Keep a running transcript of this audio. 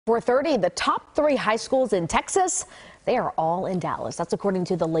4:30, the top 3 high schools in Texas, they are all in Dallas. That's according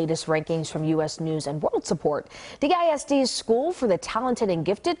to the latest rankings from U.S. News and World Report. DISD's School for the Talented and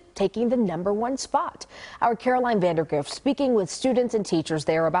Gifted taking the #1 spot. Our Caroline Vandergrift speaking with students and teachers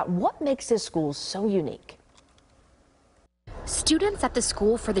there about what makes this school so unique. Students at the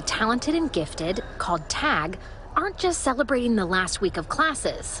School for the Talented and Gifted, called TAG, aren't just celebrating the last week of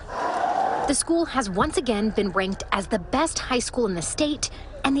classes. The school has once again been ranked as the best high school in the state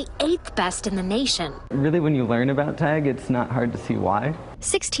and the 8th best in the nation. Really, when you learn about TAG, it's not hard to see why.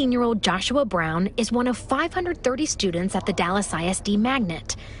 16-year-old Joshua Brown is one of 530 students at the Dallas ISD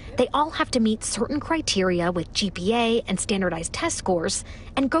Magnet. They all have to meet certain criteria with GPA and standardized test scores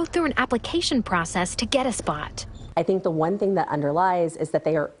and go through an application process to get a spot. I think the one thing that underlies is that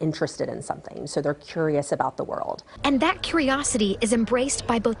they are interested in something, so they're curious about the world. And that curiosity is embraced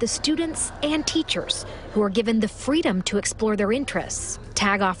by both the students and teachers, who are given the freedom to explore their interests.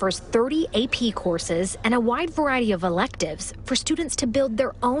 TAG offers 30 AP courses and a wide variety of electives for students to build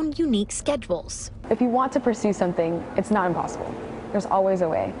their own unique schedules. If you want to pursue something, it's not impossible. There's always a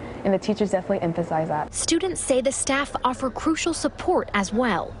way, and the teachers definitely emphasize that. Students say the staff offer crucial support as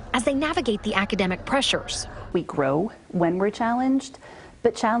well as they navigate the academic pressures. We grow when we're challenged,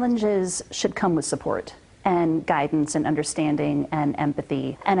 but challenges should come with support and guidance and understanding and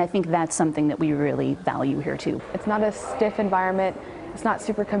empathy. And I think that's something that we really value here too. It's not a stiff environment. It's not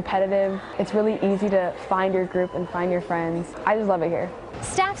super competitive. It's really easy to find your group and find your friends. I just love it here.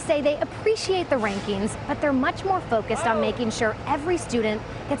 Staff say they appreciate the rankings, but they're much more focused on making sure every student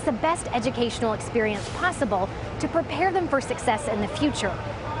gets the best educational experience possible to prepare them for success in the future.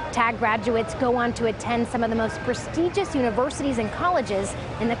 TAG graduates go on to attend some of the most prestigious universities and colleges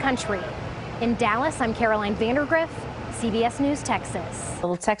in the country. In Dallas, I'm Caroline Vandergrift, CBS News, Texas. A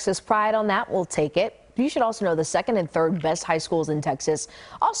little Texas pride on that, we'll take it. You should also know the 2nd and 3rd best high schools in Texas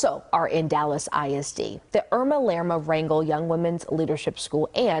also are in Dallas ISD. The Irma Lerma Rangel Young Women's Leadership School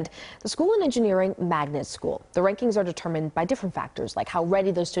and the School in Engineering Magnet School. The rankings are determined by different factors like how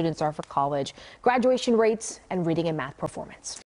ready those students are for college, graduation rates, and reading and math performance.